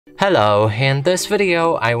Hello, in this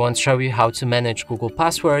video I want to show you how to manage Google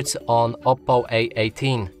passwords on Oppo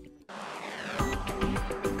A18.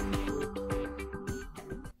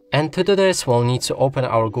 And to do this, we'll need to open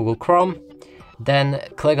our Google Chrome, then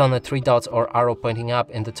click on the three dots or arrow pointing up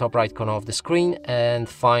in the top right corner of the screen and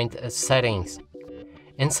find Settings.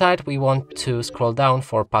 Inside we want to scroll down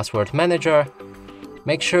for Password Manager.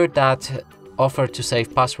 Make sure that Offer to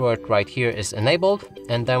save password right here is enabled,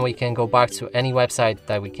 and then we can go back to any website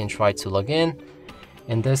that we can try to log in.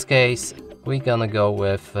 In this case, we're gonna go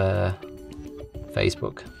with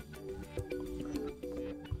Facebook.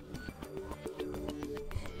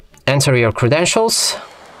 Enter your credentials.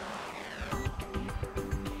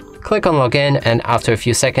 Click on login, and after a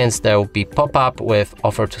few seconds there will be pop-up with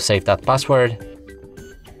offer to save that password.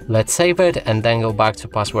 Let's save it and then go back to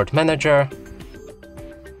Password Manager.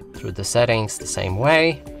 Through the settings the same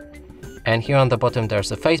way, and here on the bottom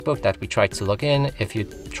there's a Facebook that we tried to log in. If you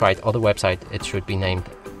tried other website, it should be named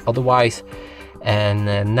otherwise. And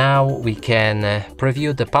now we can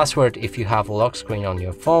preview the password if you have a lock screen on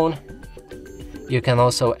your phone. You can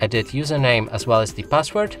also edit username as well as the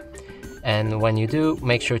password, and when you do,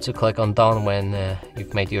 make sure to click on done when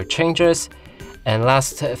you've made your changes. And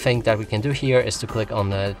last thing that we can do here is to click on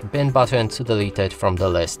the bin button to delete it from the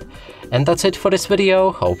list. And that's it for this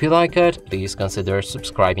video. Hope you like it. Please consider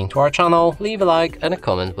subscribing to our channel, leave a like and a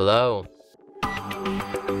comment below.